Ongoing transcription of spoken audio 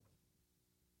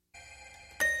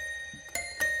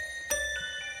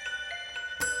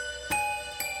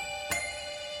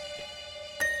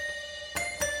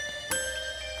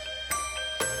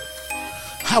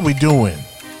How we doing?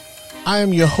 I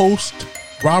am your host,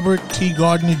 Robert T.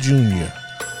 Gardner Jr.,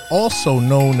 also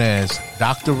known as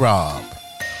Dr. Rob.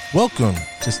 Welcome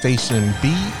to Station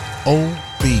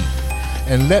BOB,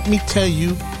 and let me tell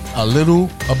you a little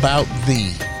about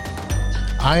thee.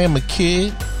 I am a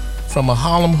kid from a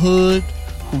Harlem hood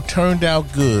who turned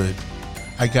out good.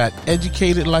 I got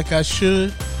educated like I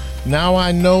should. Now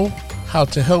I know how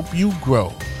to help you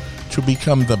grow to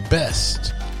become the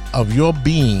best of your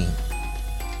being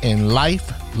in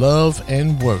life, love,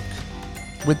 and work.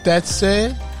 With that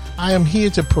said, I am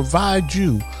here to provide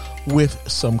you with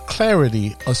some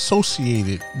clarity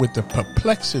associated with the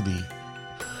perplexity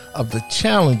of the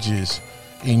challenges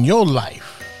in your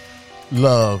life,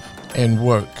 love, and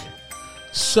work.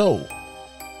 So,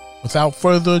 without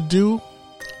further ado,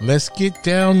 let's get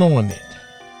down on it.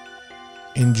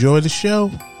 Enjoy the show.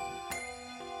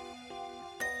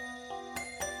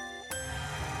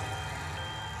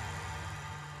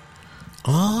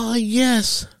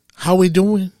 Yes. How we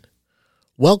doing?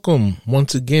 Welcome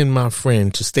once again, my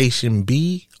friend, to Station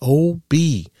BOB,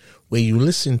 where you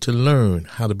listen to learn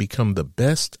how to become the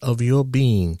best of your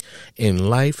being in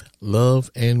life, love,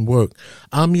 and work.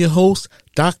 I'm your host,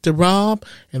 Dr. Rob,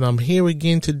 and I'm here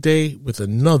again today with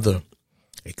another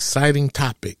exciting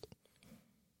topic.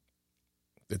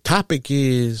 The topic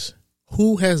is,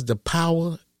 who has the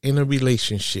power in a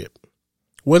relationship?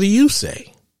 What do you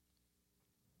say?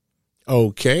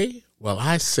 Okay, well,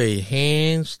 I say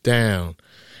hands down,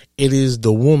 it is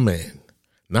the woman,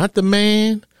 not the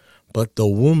man, but the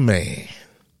woman.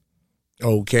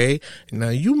 Okay, now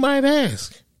you might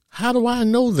ask, how do I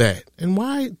know that? And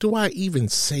why do I even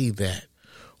say that?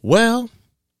 Well,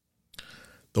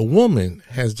 the woman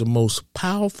has the most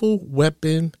powerful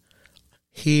weapon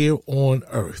here on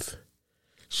earth.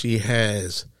 She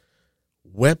has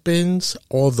weapons,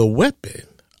 or the weapon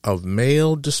of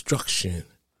male destruction,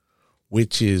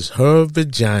 which is her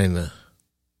vagina.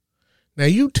 Now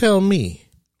you tell me,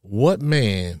 what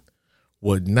man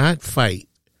would not fight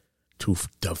to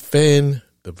defend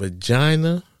the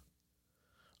vagina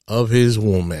of his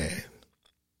woman?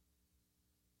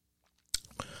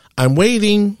 I'm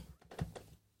waiting.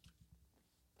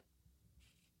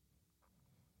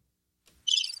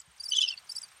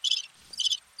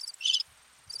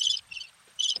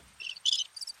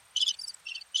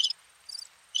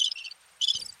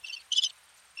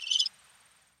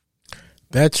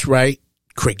 That's right,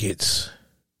 crickets.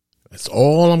 That's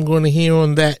all I'm going to hear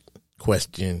on that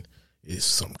question is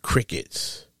some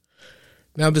crickets.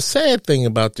 Now, the sad thing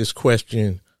about this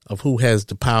question of who has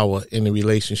the power in a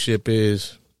relationship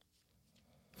is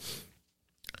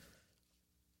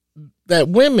that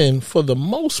women, for the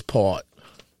most part,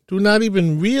 do not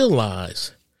even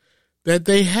realize that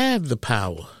they have the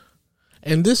power.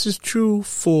 And this is true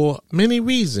for many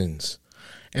reasons.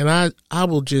 And I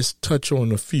will just touch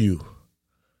on a few.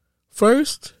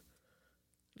 First,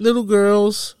 little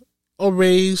girls are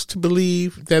raised to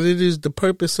believe that it is the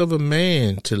purpose of a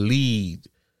man to lead,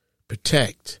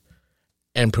 protect,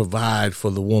 and provide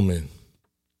for the woman.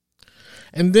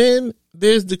 And then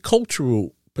there's the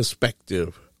cultural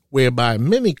perspective, whereby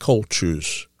many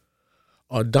cultures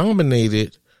are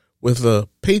dominated with a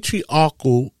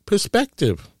patriarchal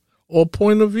perspective or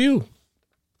point of view.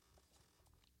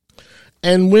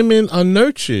 And women are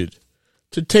nurtured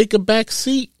to take a back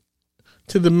seat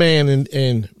to the man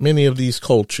in many of these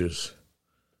cultures.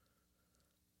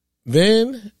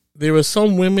 Then there are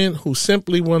some women who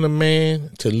simply want a man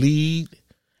to lead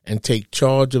and take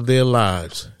charge of their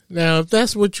lives. Now, if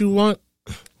that's what you want,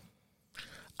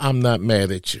 I'm not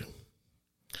mad at you.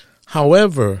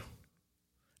 However,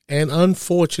 and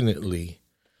unfortunately,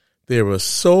 there are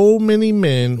so many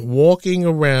men walking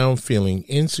around feeling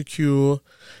insecure,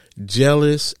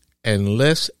 jealous, and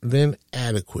less than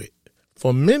adequate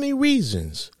for many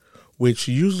reasons, which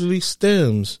usually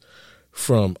stems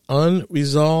from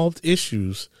unresolved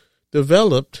issues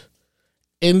developed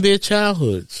in their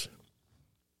childhoods.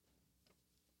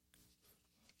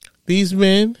 These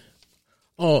men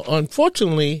are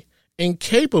unfortunately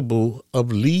incapable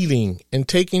of leading and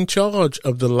taking charge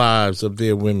of the lives of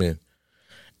their women.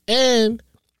 And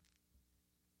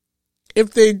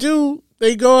if they do,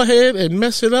 they go ahead and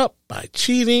mess it up by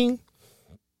cheating,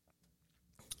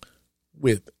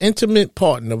 with intimate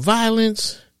partner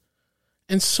violence,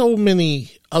 and so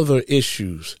many other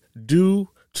issues due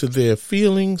to their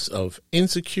feelings of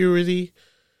insecurity,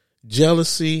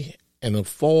 jealousy, and a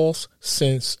false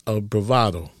sense of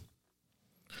bravado.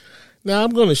 Now,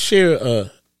 I'm going to share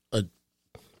an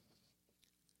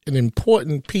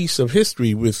important piece of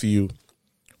history with you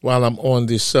while I'm on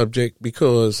this subject,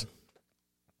 because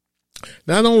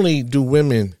not only do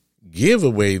women give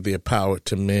away their power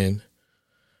to men,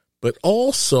 but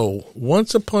also,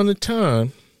 once upon a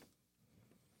time,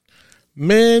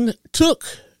 men took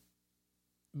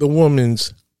the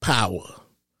woman's power.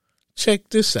 Check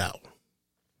this out.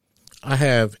 I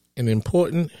have an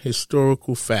important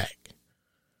historical fact.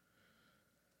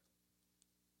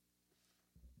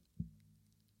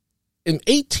 In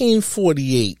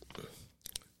 1848,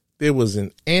 there was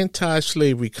an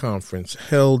anti-slavery conference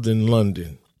held in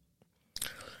London,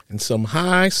 and some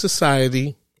high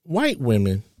society white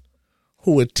women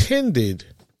who attended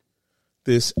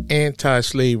this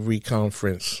anti-slavery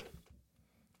conference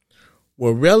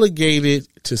were relegated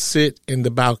to sit in the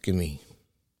balcony.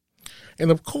 And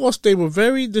of course, they were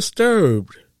very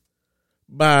disturbed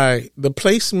by the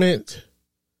placement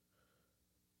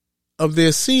of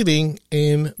their seating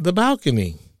in the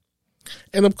balcony.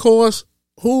 And of course,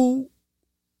 who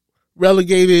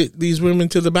relegated these women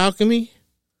to the balcony?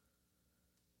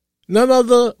 None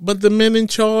other but the men in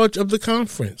charge of the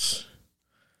conference.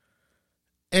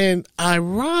 And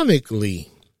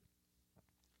ironically,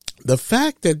 the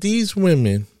fact that these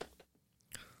women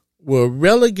were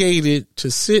relegated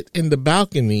to sit in the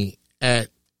balcony at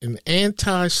an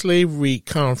anti-slavery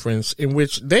conference in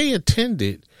which they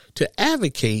attended to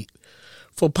advocate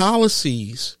for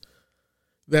policies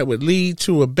that would lead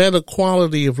to a better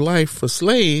quality of life for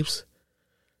slaves,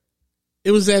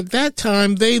 it was at that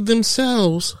time they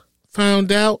themselves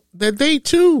found out that they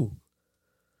too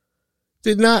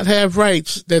did not have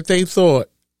rights that they thought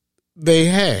they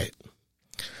had.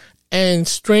 And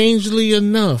strangely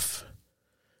enough,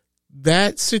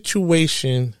 that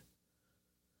situation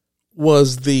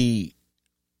was the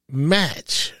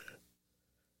match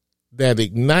that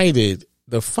ignited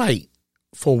the fight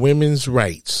for women's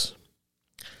rights.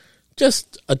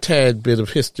 Just a tad bit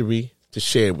of history to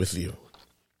share with you.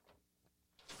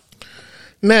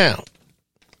 Now,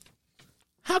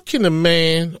 how can a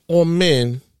man or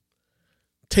men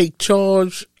take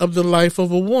charge of the life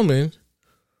of a woman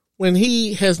when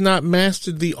he has not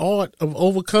mastered the art of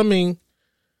overcoming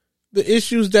the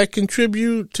issues that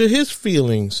contribute to his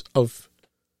feelings of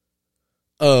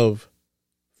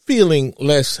feeling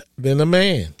less than a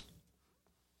man?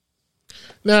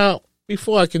 Now,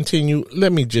 before I continue,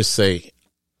 let me just say,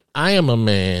 I am a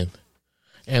man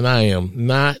and I am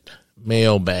not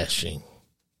male bashing.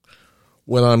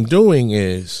 What I'm doing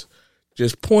is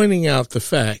just pointing out the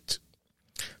fact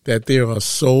that there are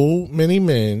so many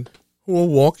men who are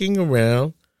walking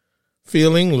around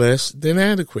feeling less than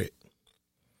adequate.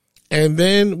 And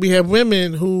then we have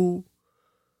women who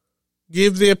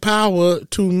give their power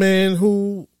to men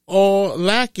who are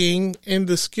lacking in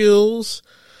the skills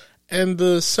and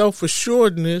the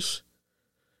self-assuredness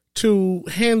to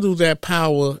handle that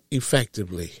power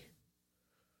effectively.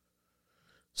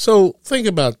 So think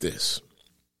about this.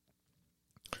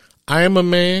 I am a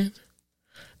man,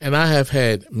 and I have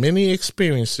had many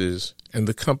experiences in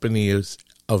the company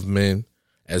of men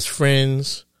as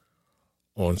friends,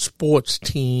 on sports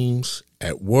teams,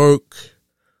 at work,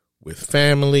 with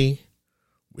family,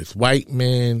 with white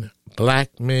men,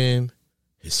 black men,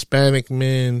 Hispanic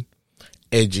men,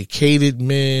 educated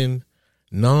men,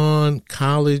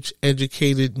 non-college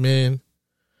educated men.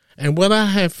 And what I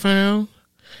have found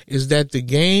is that the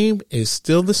game is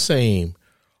still the same,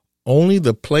 only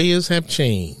the players have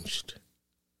changed.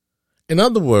 In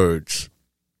other words,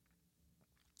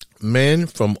 men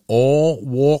from all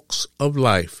walks of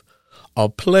life are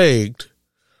plagued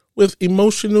with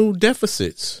emotional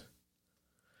deficits.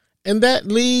 And that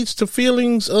leads to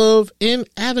feelings of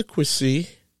inadequacy.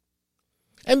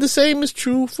 And the same is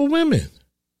true for women.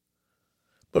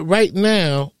 But right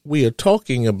now, we are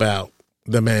talking about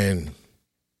the man.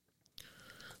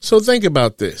 So think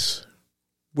about this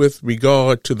with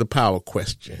regard to the power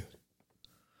question.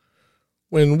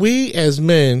 When we as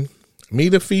men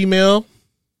meet a female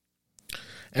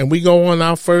and we go on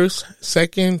our first,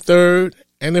 second, third,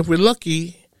 and if we're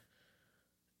lucky,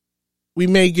 we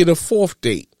may get a fourth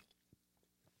date.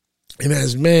 And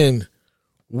as men,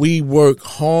 we work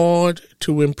hard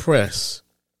to impress.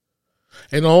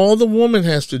 And all the woman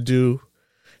has to do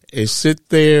is sit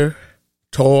there,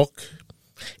 talk,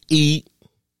 eat,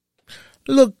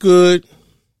 look good,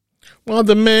 while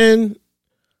the men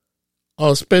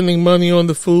are spending money on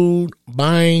the food,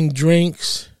 buying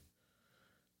drinks,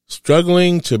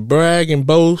 struggling to brag and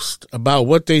boast about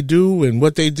what they do and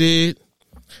what they did.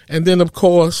 And then, of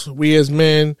course, we as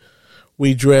men,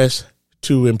 we dress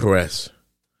to impress.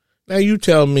 Now you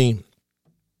tell me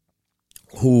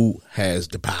who has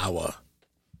the power.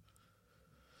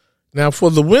 Now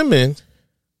for the women,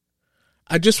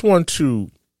 I just want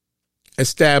to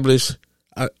establish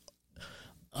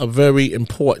a very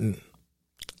important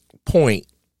point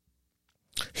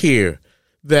here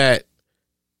that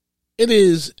it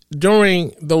is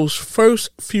during those first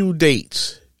few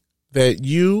dates that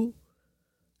you,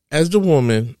 as the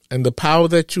woman, and the power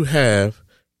that you have,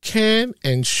 can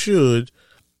and should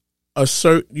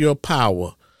assert your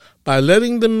power by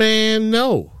letting the man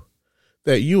know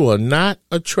that you are not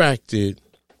attracted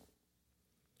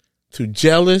to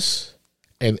jealous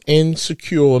and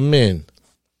insecure men.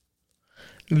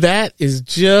 That is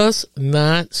just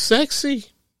not sexy.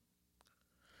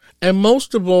 And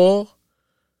most of all,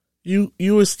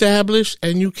 you establish,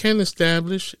 and you can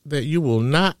establish, that you will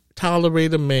not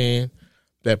tolerate a man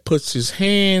that puts his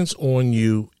hands on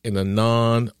you in a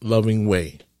non-loving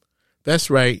way. That's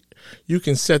right. You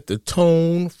can set the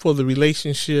tone for the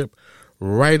relationship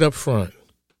right up front.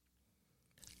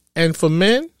 And for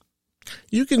men,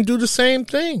 you can do the same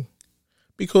thing,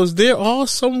 because there are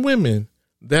some women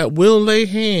that will lay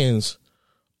hands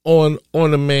on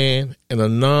a man in a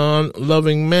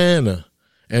non-loving manner.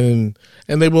 And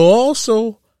they will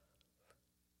also,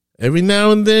 every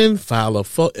now and then, file a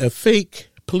fake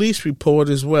police report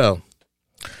as well.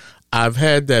 I've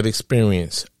had that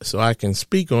experience, so I can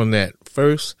speak on that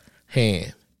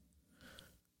firsthand.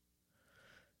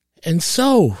 And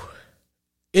so,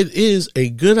 it is a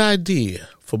good idea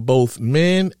for both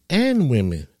men and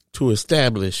women to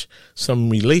establish some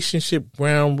relationship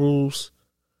ground rules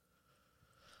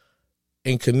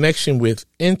in connection with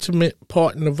intimate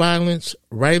partner violence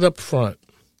right up front,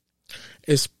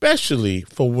 especially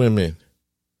for women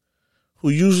who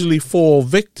usually fall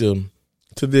victim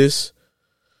to this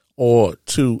or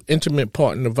to intimate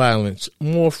partner violence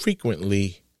more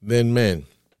frequently than men.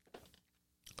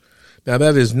 Now,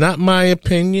 that is not my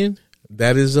opinion.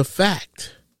 That is a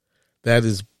fact. That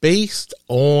is based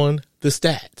on the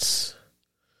stats.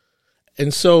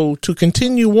 And so, to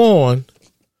continue on,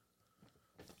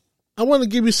 I want to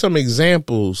give you some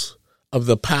examples of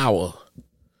the power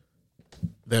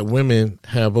that women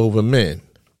have over men.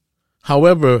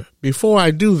 However, before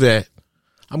I do that,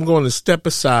 I'm going to step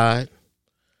aside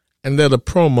and let a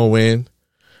promo in.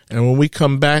 And when we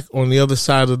come back on the other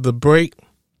side of the break,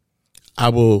 I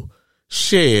will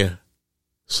share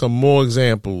some more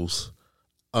examples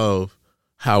of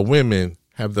how women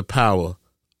have the power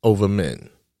over men.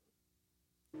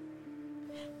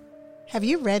 Have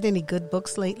you read any good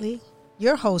books lately?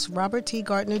 Your host, Robert T.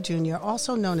 Gardner Jr.,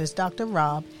 also known as Dr.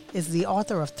 Rob, is the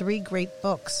author of 3 great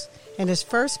books. In his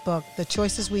first book, The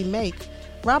Choices We Make,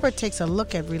 Robert takes a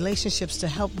look at relationships to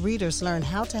help readers learn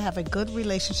how to have a good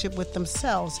relationship with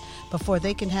themselves before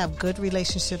they can have good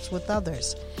relationships with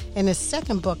others. In his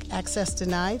second book, Access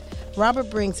Denied, Robert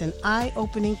brings an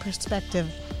eye-opening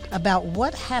perspective about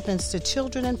what happens to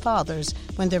children and fathers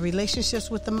when their relationships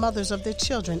with the mothers of their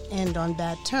children end on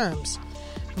bad terms.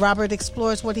 Robert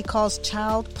explores what he calls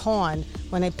child porn,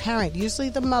 when a parent, usually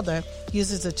the mother,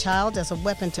 uses a child as a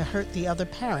weapon to hurt the other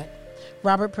parent.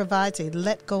 Robert provides a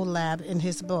Let Go lab in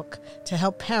his book to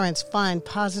help parents find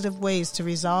positive ways to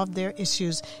resolve their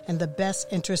issues in the best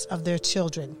interest of their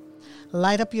children.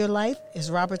 Light Up Your Life is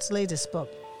Robert's latest book.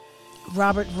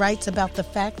 Robert writes about the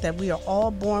fact that we are all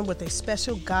born with a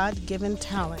special God-given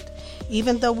talent.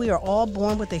 Even though we are all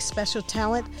born with a special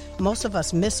talent, most of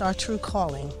us miss our true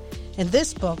calling. In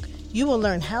this book, you will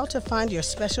learn how to find your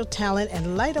special talent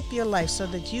and light up your life so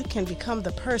that you can become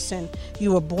the person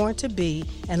you were born to be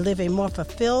and live a more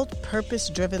fulfilled,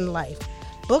 purpose-driven life.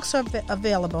 Books are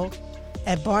available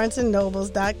at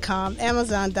barnesandnobles.com,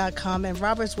 amazon.com, and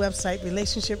Robert's website,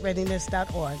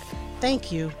 relationshipreadiness.org.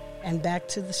 Thank you, and back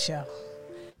to the show.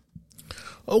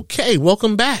 Okay,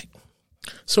 welcome back.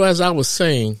 So as I was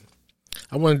saying,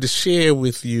 I wanted to share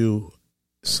with you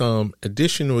some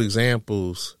additional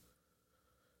examples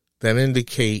that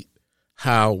indicate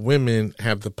how women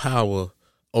have the power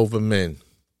over men.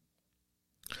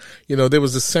 You know, there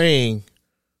was a saying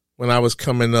when I was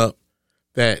coming up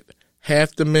that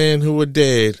half the men who are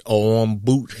dead are on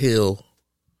Boot Hill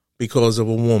because of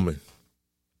a woman.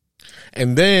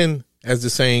 And then, as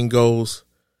the saying goes,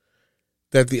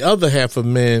 that the other half of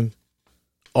men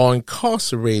are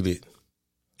incarcerated,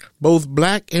 both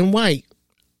black and white,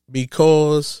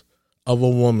 because of a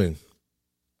woman.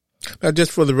 Now,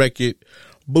 just for the record,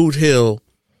 Boot Hill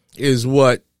is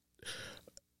what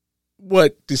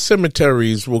the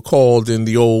cemeteries were called in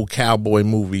the old cowboy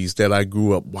movies that I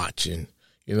grew up watching.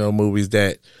 You know, movies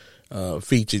that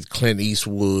featured Clint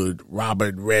Eastwood,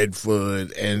 Robert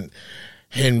Redford, and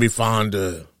Henry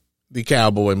Fonda, the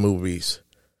cowboy movies.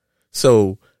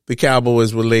 So the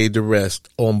cowboys were laid to rest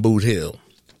on Boot Hill.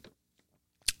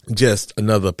 Just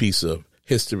another piece of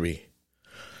history.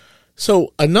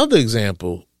 So another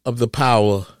example of the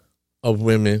power of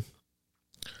women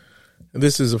and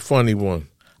this is a funny one.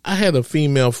 I had a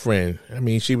female friend. I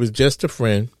mean, she was just a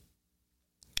friend,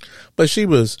 but she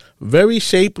was very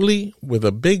shapely with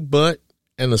a big butt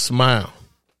and a smile.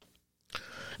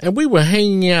 And we were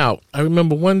hanging out. I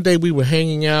remember one day we were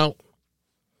hanging out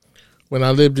when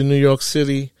I lived in New York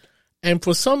City. And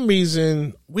for some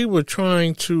reason, we were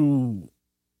trying to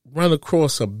run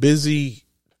across a busy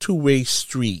two-way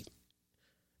street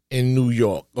in New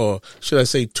York, or should I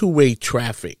say two-way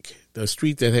traffic, the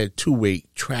street that had two-way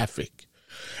traffic.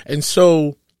 And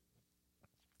so,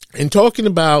 in talking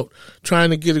about trying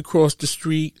to get across the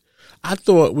street, I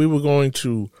thought we were going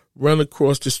to run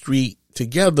across the street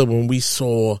together when we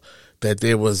saw that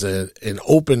there was an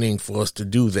opening for us to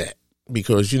do that.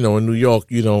 Because, in New York,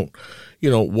 you don't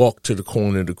walk to the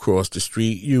corner to cross the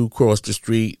street. You cross the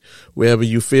street wherever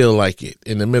you feel like it,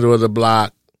 in the middle of the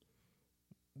block,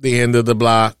 the end of the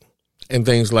block, and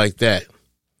things like that.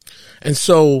 And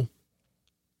so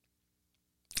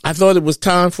I thought it was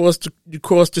time for us to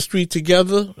cross the street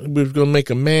together. We were going to make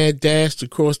a mad dash to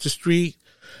cross the street,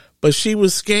 but she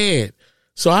was scared.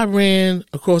 So I ran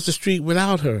across the street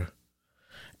without her.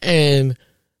 And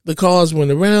the cars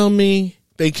went around me.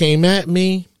 They came at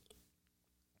me.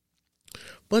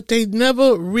 But they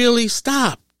never really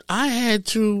stopped. I had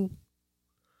to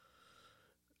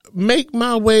make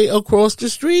my way across the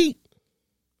street.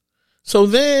 So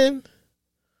then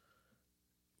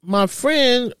my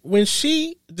friend, when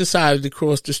she decided to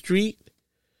cross the street,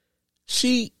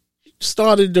 she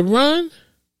started to run,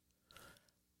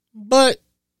 but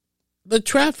the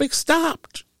traffic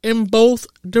stopped in both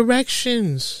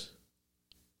directions.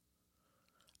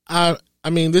 I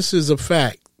mean, this is a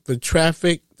fact.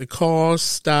 The cars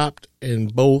stopped in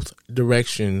both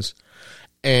directions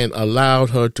and allowed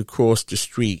her to cross the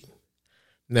street.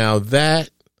 Now that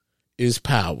is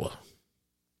power.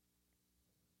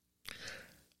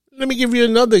 Let me give you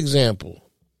another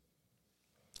example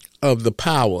of the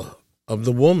power of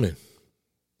the woman.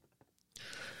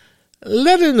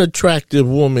 Let an attractive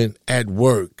woman at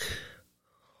work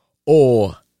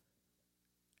or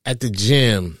at the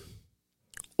gym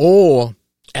or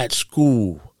at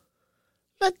school,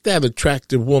 let that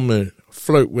attractive woman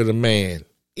flirt with a man,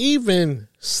 even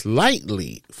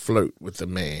slightly flirt with a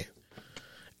man,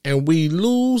 and we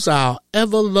lose our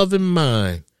ever-loving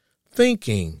mind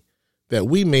thinking that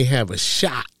we may have a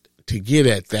shot to get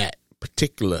at that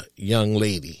particular young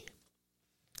lady.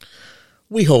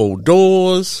 We hold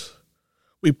doors,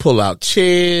 we pull out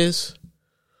chairs,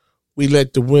 we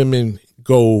let the women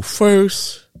go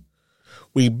first,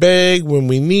 we beg when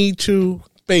we need to,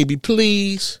 baby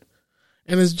please.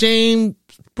 And as James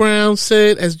Brown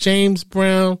said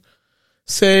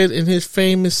in his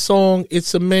famous song,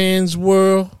 "It's a Man's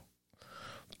World,"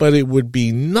 but it would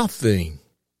be nothing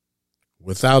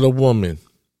without a woman.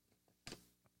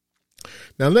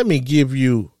 Now let me give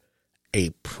you a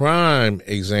prime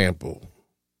example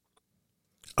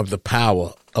of the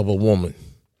power of a woman.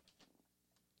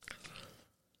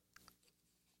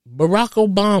 Barack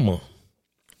Obama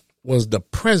was the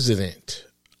president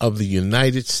of the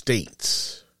United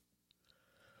States,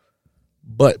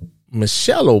 but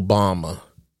Michelle Obama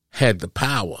had the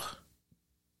power.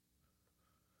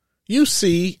 You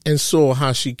see and saw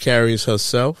how she carries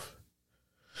herself.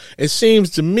 It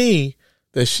seems to me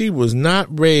that she was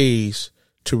not raised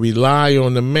to rely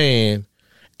on the man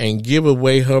and give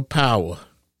away her power,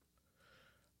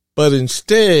 but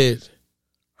instead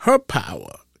her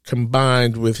power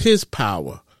combined with his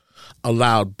power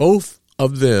allowed both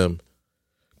of them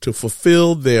to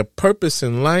fulfill their purpose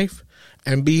in life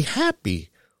and be happy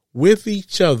with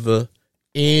each other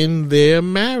in their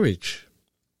marriage.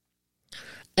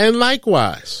 And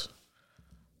likewise,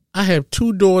 I have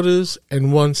 2 daughters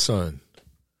and 1 son.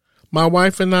 My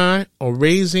wife and I are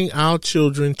raising our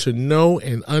children to know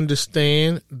and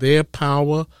understand their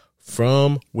power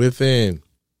from within,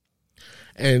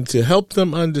 and to help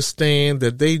them understand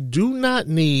that they do not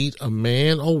need a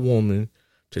man or woman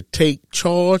to take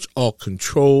charge or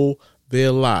control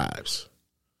their lives.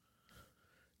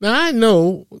 Now, I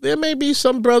know there may be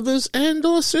some brothers and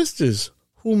or sisters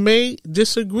who may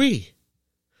disagree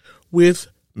with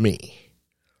me,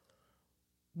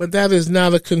 but that is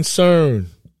not a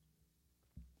concern,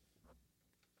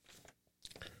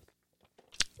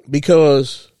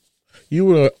 because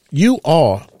you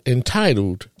are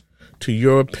entitled to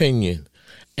your opinion,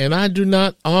 and I do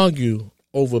not argue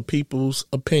over people's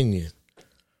opinion.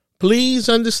 Please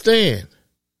understand,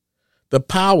 the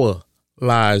power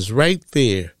lies right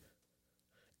there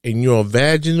in your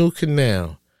vaginal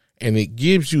canal, and it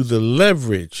gives you the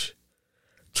leverage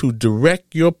to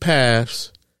direct your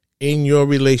paths in your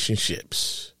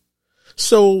relationships.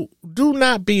 So do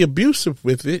not be abusive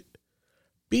with it.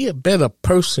 Be a better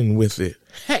person with it.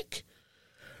 Heck,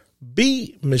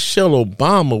 be Michelle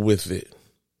Obama with it.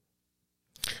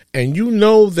 And you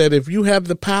know that if you have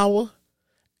the power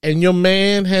and your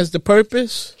man has the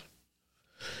purpose,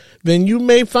 then you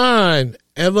may find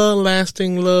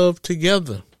everlasting love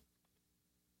together.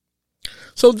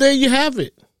 So there you have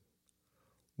it.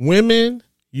 Women,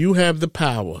 you have the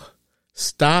power.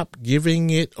 Stop giving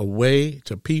it away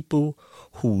to people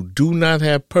who do not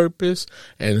have purpose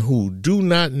and who do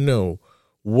not know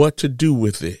what to do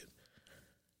with it,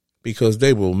 because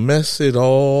they will mess it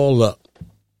all up.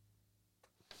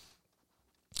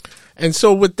 And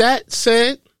so with that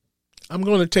said, I'm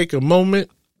going to take a moment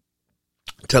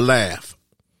to laugh.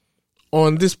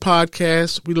 On this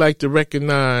podcast, we like to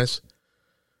recognize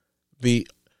the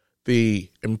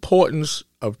importance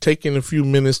of taking a few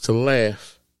minutes to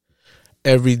laugh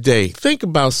every day. Think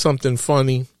about something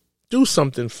funny, do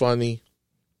something funny,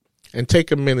 and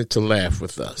take a minute to laugh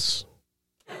with us.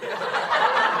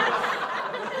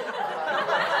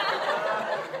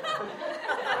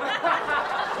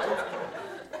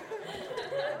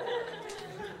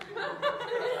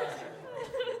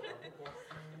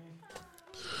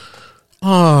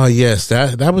 Ah, yes,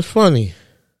 that was funny.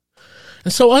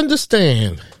 And so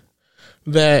understand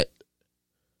that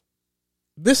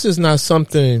this is not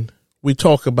something we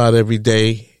talk about every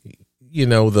day, you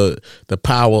know, the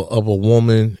power of a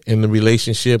woman in the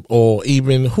relationship, or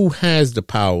even who has the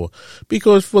power.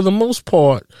 Because for the most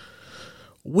part,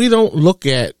 we don't look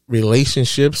at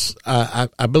relationships, I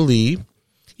believe,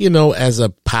 you know, as a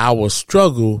power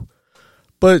struggle.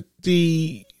 But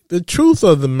the truth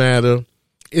of the matter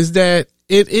is that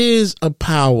it is a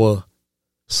power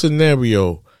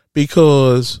scenario,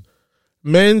 because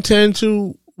men tend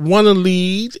to want to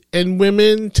lead and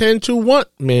women tend to want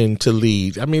men to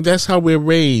lead. I mean, that's how we're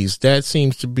raised. That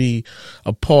seems to be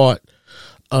a part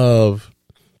of,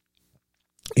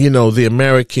 you know, the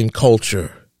American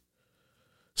culture.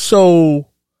 So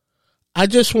I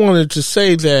just wanted to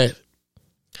say that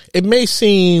it may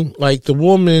seem like the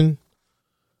woman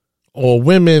or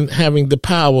women having the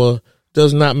power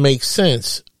does not make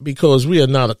sense, because we are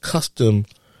not accustomed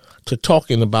to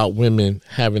talking about women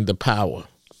having the power.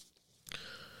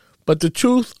 But the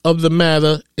truth of the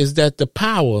matter is that the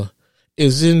power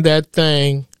is in that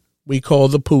thing we call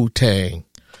the poo-tang,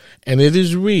 and it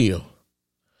is real.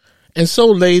 And so,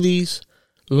 ladies,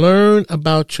 learn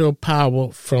about your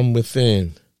power from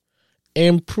within.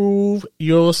 Improve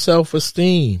your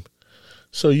self-esteem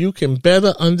so you can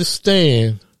better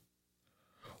understand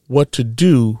what to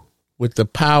do with the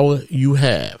power you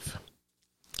have.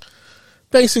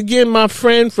 Thanks again, my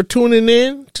friend, for tuning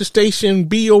in to Station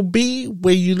BOB,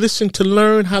 where you listen to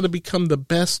learn how to become the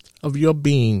best of your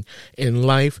being in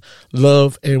life,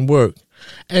 love, and work.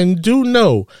 And do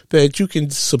know that you can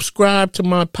subscribe to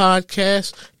my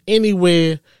podcast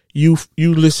anywhere you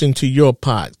listen to your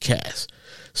podcast.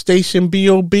 Station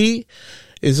BOB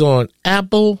is on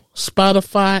Apple,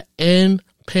 Spotify, and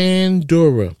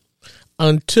Pandora.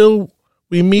 Until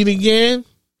we meet again,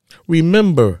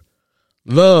 remember,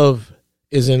 love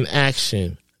is an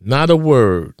action, not a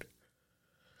word,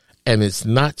 and it's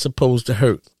not supposed to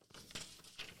hurt.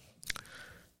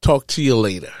 Talk to you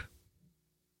later.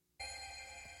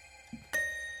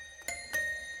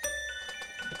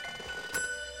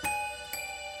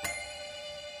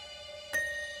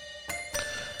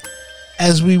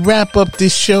 As we wrap up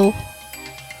this show,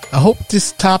 I hope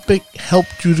this topic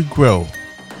helped you to grow.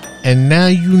 And now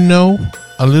you know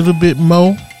a little bit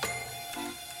more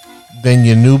than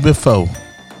you knew before.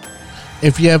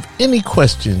 If you have any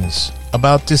questions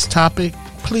about this topic,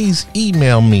 please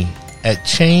email me at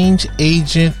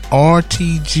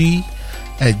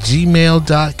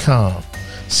changeagentrtg@gmail.com.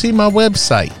 See my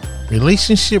website,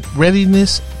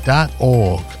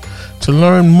 relationshipreadiness.org, to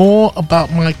learn more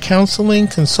about my counseling,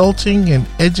 consulting, and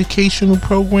educational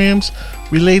programs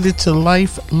related to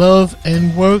life, love,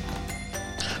 and work.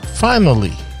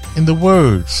 Finally, in the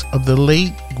words of the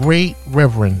late, great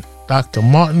Reverend Dr.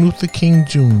 Martin Luther King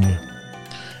Jr.,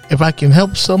 if I can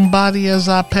help somebody as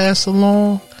I pass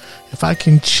along, if I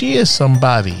can cheer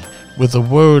somebody with a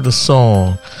word or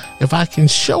song, if I can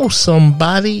show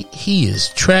somebody he is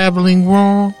traveling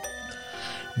wrong,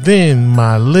 then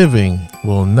my living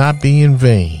will not be in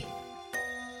vain.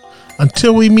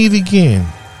 Until we meet again,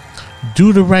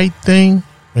 do the right thing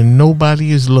when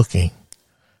nobody is looking.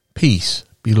 Peace,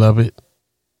 beloved.